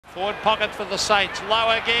Forward pocket for the Saints.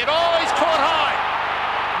 Low again. Oh, he's caught high.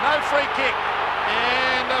 No free kick.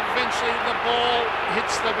 And eventually the ball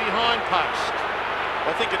hits the behind post.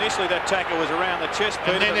 I think initially that tackle was around the chest,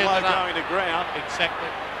 Peter, but Lowe going to ground.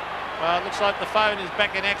 Exactly. Well, it looks like the phone is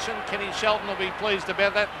back in action. Kenny Sheldon will be pleased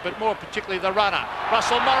about that, but more particularly the runner.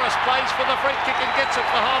 Russell Morris plays for the free kick and gets it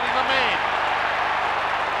for holding the man.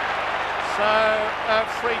 So, a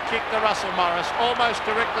free kick to Russell Morris, almost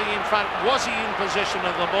directly in front. Was he in possession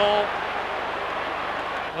of the ball?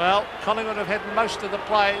 Well, Collingwood have had most of the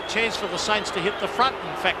play. Chance for the Saints to hit the front,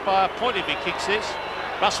 in fact, by a point if he kicks this.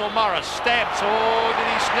 Russell Morris stabs. Oh, did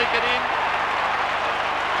he sneak it in?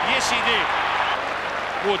 Yes, he did.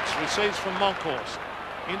 Woods receives from Monkhorst.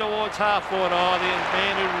 In towards half forward. Oh, the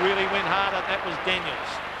man who really went hard at that was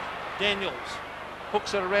Daniels. Daniels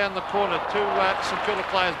hooks it around the corner. Two Stkilda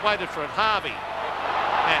players waited for it. Harvey.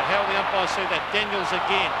 And how the umpire see that? Daniels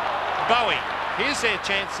again. Bowie. Here's their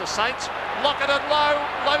chance, the Saints. Lockett and Lowe.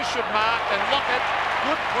 Lowe should mark, and Lockett.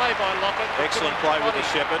 Good play by Lockett. Excellent play with the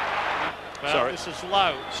Shepherd. Well, sorry, this is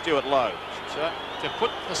Lowe. Stuart Lowe. So, to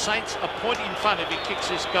put the Saints a point in front if he kicks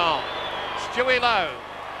this goal. Stewie Lowe.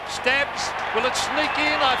 Stabs. Will it sneak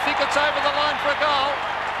in? I think it's over the line for a goal.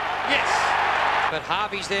 Yes. But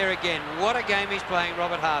Harvey's there again. What a game he's playing,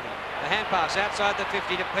 Robert Harvey. The hand pass outside the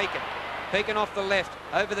 50 to Pekin. Pekin off the left,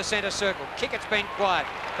 over the centre circle. Kickett's been quiet,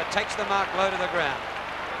 but takes the mark low to the ground.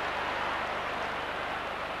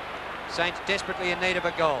 Saints desperately in need of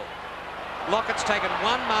a goal. Lockett's taken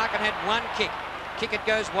one mark and had one kick. Kickett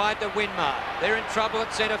goes wide to Winmar. They're in trouble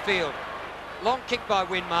at centre field. Long kick by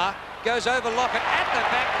Winmar. Goes over Lockett at the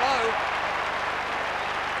back low.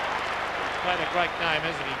 He's played a great game,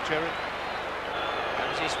 hasn't he, Jared? That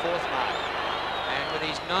was his fourth mark. And with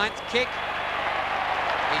his ninth kick,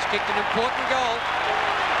 he's kicked an important goal.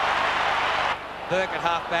 Burke at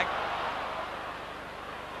half-back.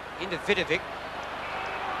 Into Vidovic.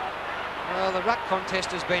 Well, the ruck contest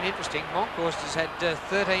has been interesting. Monkhorst has had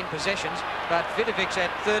 13 possessions, but Vidovic's had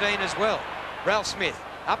 13 as well. Ralph Smith.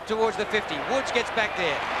 Up towards the 50. Woods gets back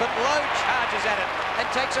there, but Lowe charges at it and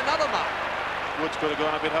takes another mark. Woods could have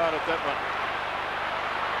gone a bit hard at that one.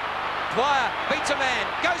 Dwyer beats a man,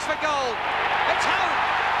 goes for goal. It's home.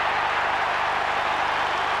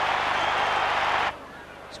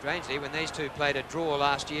 Strangely, when these two played a draw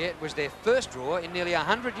last year, it was their first draw in nearly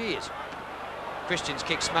 100 years. Christian's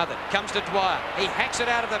kick smothered. Comes to Dwyer. He hacks it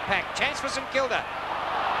out of the pack. Chance for Stkilda.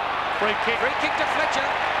 Free kick. Free kick to Fletcher.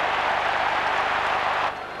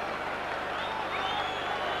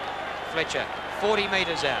 Fletcher, 40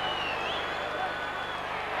 metres out.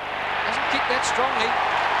 Hasn't kicked that strongly.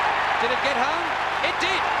 Did it get home? It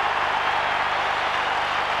did.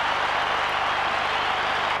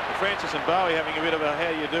 Francis and Bowie having a bit of a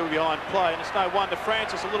how you do behind play, and it's no wonder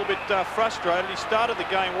Francis a little bit frustrated. He started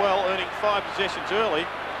the game well, earning 5 possessions early,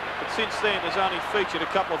 but since then has only featured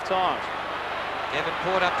a couple of times.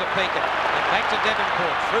 Devonport up to Pekin, and back to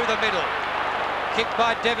Devonport, through the middle. Kick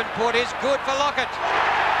by Devonport is good for Lockett.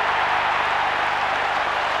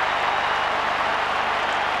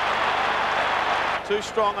 Too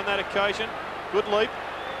strong on that occasion. Good leap.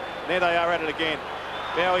 There they are at it again.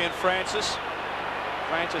 Bowie and Francis.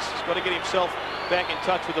 Francis has got to get himself back in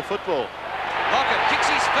touch with the football. Lockett kicks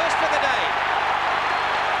his first for the day.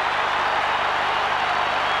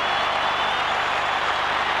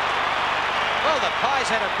 Well, the Pies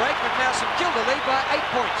had a break, but now Stkilda lead by 8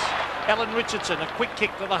 points. Alan Richardson, a quick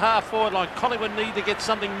kick to the half-forward line. Collingwood need to get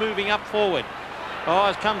something moving up forward. Oh,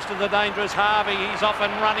 it comes to the dangerous Harvey. He's off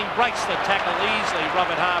and running, breaks the tackle easily.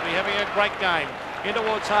 Robert Harvey having a great game. In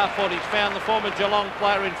towards half-forward, he's found the former Geelong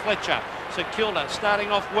player in Fletcher. Stkilda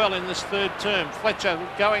starting off well in this third term. Fletcher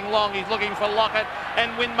going long, he's looking for Lockett,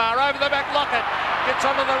 and Winmar over the back. Lockett gets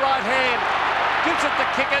onto the right hand, gives it to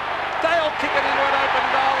Kickett. Dale Kickett into an open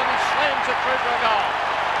goal, and he slams it through for a goal.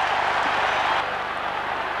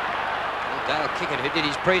 Well, Dale Kickett, who did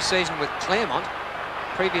his pre-season with Claremont,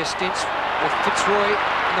 previous stints with Fitzroy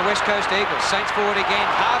and the West Coast Eagles. Saints forward again.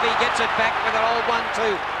 Harvey gets it back with an old 1-2.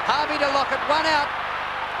 Harvey to Lockett, one out.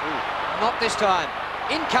 Ooh, not this time.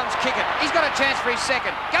 In comes Kickett. He's got a chance for his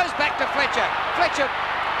second. Goes back to Fletcher. Fletcher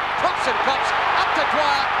props and pops up to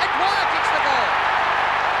Dwyer, and Dwyer kicks the goal.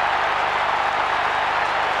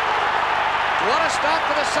 What a start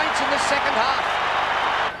for the Saints in the second half.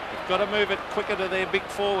 They've got to move it quicker to their big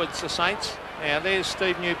forwards, the Saints. Now there's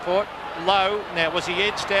Steve Newport. Low. Now was he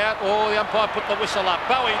edged out? Oh, the umpire put the whistle up.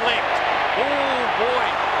 Bowie leapt. Oh boy.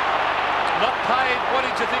 Not paid. What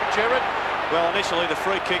did you think, Jared? Well, initially the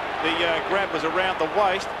free kick, the grab was around the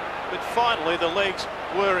waist, but finally the legs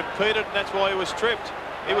were impeded, and that's why he was tripped.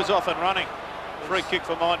 He was off and running. Free kick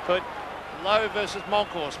for mine, Pete. Lowe versus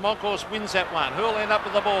Moncourse. Moncourse wins that one. Who'll end up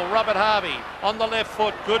with the ball? Robert Harvey on the left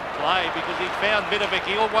foot. Good play because he found Vidovic.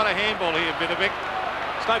 He'll want a handball here, Vidovic.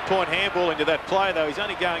 There's no point handballing to that play, though. He's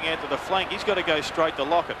only going out to the flank. He's got to go straight to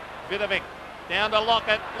Lockett. Vidovic down to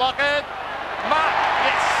Lockett. Lockett! Mark!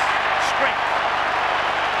 Yes! Strength.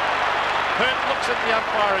 Hurt looks at the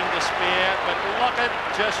umpire in despair, but Lockett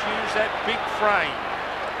just used that big frame.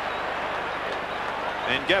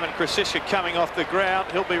 And Gavin Krasiska coming off the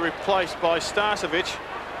ground. He'll be replaced by Starcevic.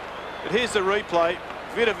 But here's the replay.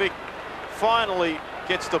 Vidovic finally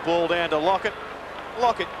gets the ball down to Lockett.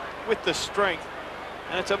 Lockett with the strength.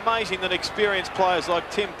 And it's amazing that experienced players like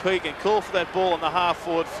Tim Peake can call for that ball on the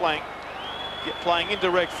half-forward flank, playing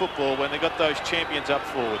indirect football when they've got those champions up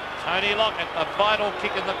forward. Tony Lockett, a vital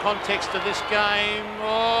kick in the context of this game.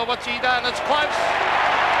 Oh, what's he done? It's close.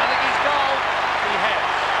 I think he's goal. He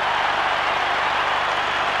has.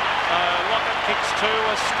 Lockett kicks two,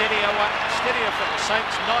 a steadier one. Steadier for the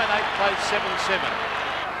Saints. 9-8 plays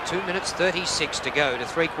 7-7. 2 minutes 36 to go to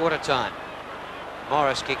three-quarter time.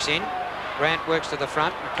 Morris kicks in. Grant works to the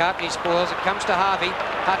front. McCartney spoils. It comes to Harvey.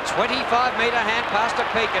 A 25-metre hand pass to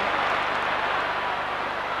Pekin.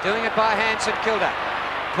 Doing it by hand, Stkilda.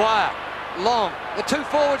 Dwyer, Long. The two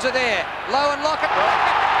forwards are there. Lowe and Lockett.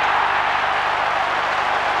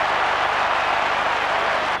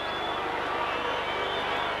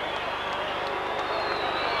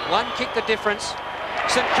 One kick the difference.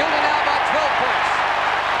 Stkilda now by 12 points.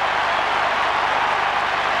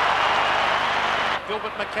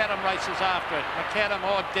 Gilbert McAdam races after it. McAdam,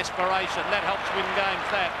 oh, desperation. That helps win games,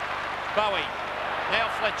 that. Bowie.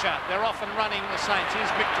 Now Fletcher. They're off and running, the Saints.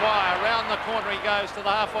 Here's Mick Dwyer. Round the corner he goes to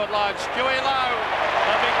the half-forward line. Stewie Lowe.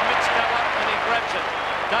 The big mitts go up and he grabs it.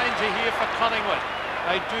 Danger here for Collingwood.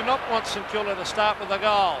 They do not want St Kilda to start with a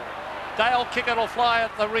goal. Dale Kickett will fly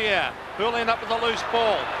at the rear. Who'll end up with a loose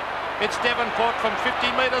ball? It's Devonport from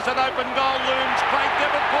 50 metres. An open goal looms. Craig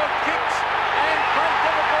Devonport kicks. And Craig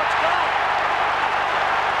Devonport's goal.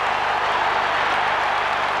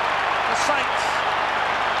 The Saints.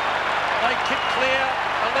 They kick clear,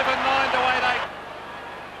 11-9 to 8-8.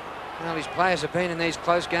 Well, his players have been in these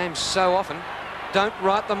close games so often. Don't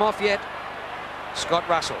write them off yet. Scott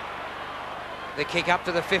Russell. The kick up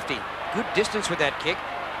to the 50. Good distance with that kick.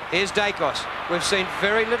 Here's Dacos. We've seen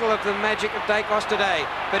very little of the magic of Dacos today.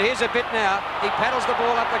 But here's a bit now. He paddles the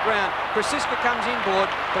ball up the ground. Krasiska comes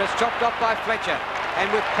inboard, but it's chopped off by Fletcher.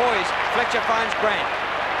 And with poise, Fletcher finds Grant.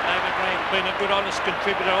 David Grant been a good, honest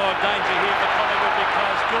contributor. Oh, danger here for Collingwood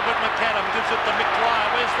because Gilbert McAdam gives it to Mick Dwyer.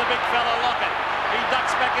 Where's the big fella Lockett? He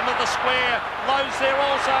ducks back into the square. Lowe's there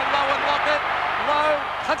also. Lowe and Lockett. Lowe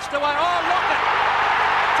punched away. Oh, Lockett!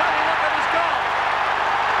 Tony Lockett is gone.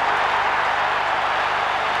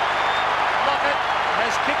 Lockett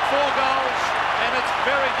has kicked 4 goals and it's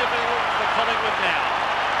very difficult for Collingwood now.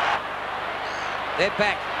 They're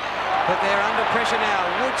back. But they're under pressure now.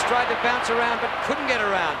 Woods tried to bounce around but couldn't get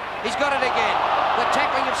around. He's got it again. The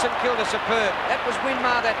tackling of St Kilda superb. That was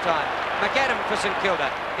Winmar that time. McAdam for St Kilda.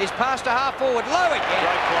 He's passed to half forward. Lowe again.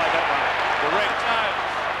 Great play, that one. Direct.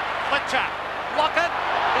 Fletcher. Lockett.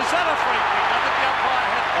 Is that a free kick? I think the umpire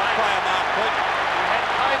had Play a mark, Pete. He had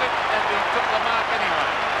paid it and he took the mark anyway.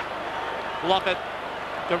 Lockett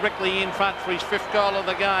directly in front for his 5th goal of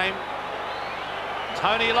the game.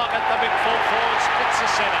 Tony Lockett, the big full forward, splits the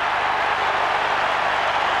centre.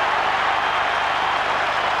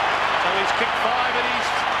 So he's kicked 5 and he's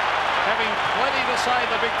having plenty to say,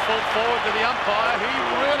 the big full forward, to the umpire. He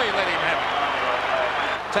really let him have it.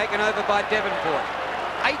 Taken over by Devonport.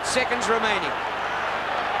 8 seconds remaining.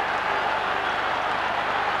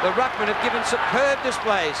 The ruckmen have given superb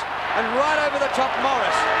displays. And right over the top,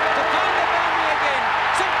 Morris. To find the boundary again.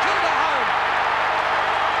 St Kilda home.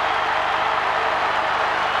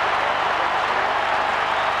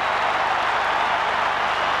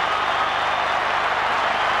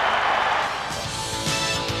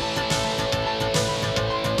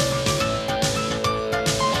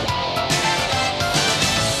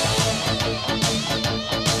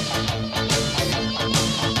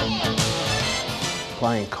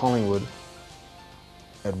 Playing Collingwood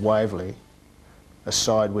at Waverley, a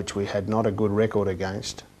side which we had not a good record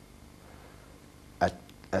against,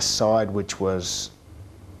 a side which was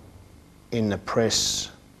in the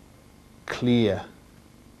press clear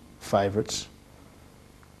favourites.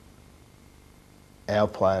 Our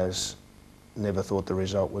players never thought the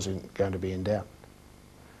result was going to be in doubt.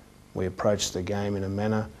 We approached the game in a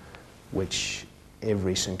manner which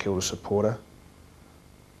every St Kilda supporter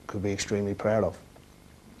could be extremely proud of.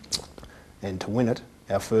 And to win it,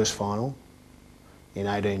 our first final in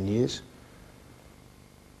 18 years,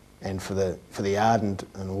 and for the ardent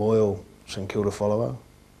and loyal St Kilda follower,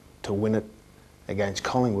 to win it against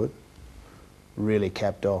Collingwood really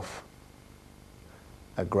capped off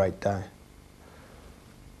a great day.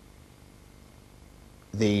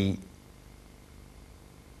 The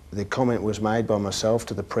comment was made by myself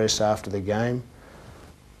to the press after the game,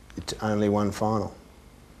 it's only one final.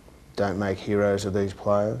 Don't make heroes of these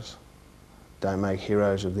players. Don't make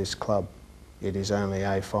heroes of this club. It is only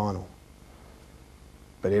a final.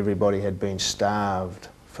 But everybody had been starved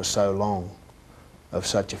for so long of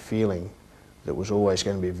such a feeling that it was always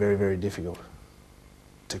going to be very, very difficult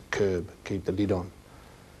to curb, keep the lid on.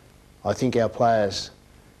 I think our players,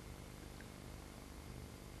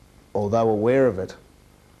 although aware of it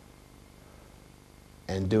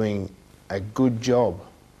and doing a good job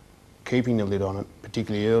keeping the lid on it,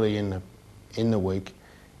 particularly early in the week,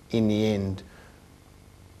 in the end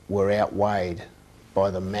were outweighed by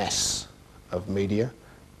the mass of media,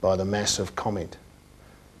 by the mass of comment.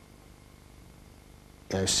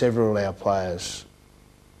 You know, several of our players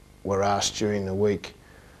were asked during the week,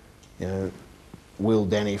 you know, will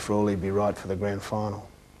Danny Frawley be right for the grand final?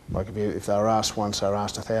 Like if they were asked once, they were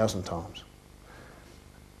asked 1,000 times.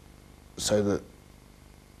 So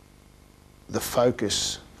the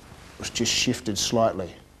focus was just shifted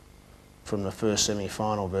slightly from the first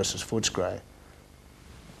semi-final versus Footscray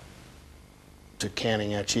to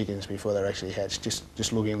counting our chickens before they're actually hatched,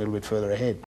 just looking a little bit further ahead.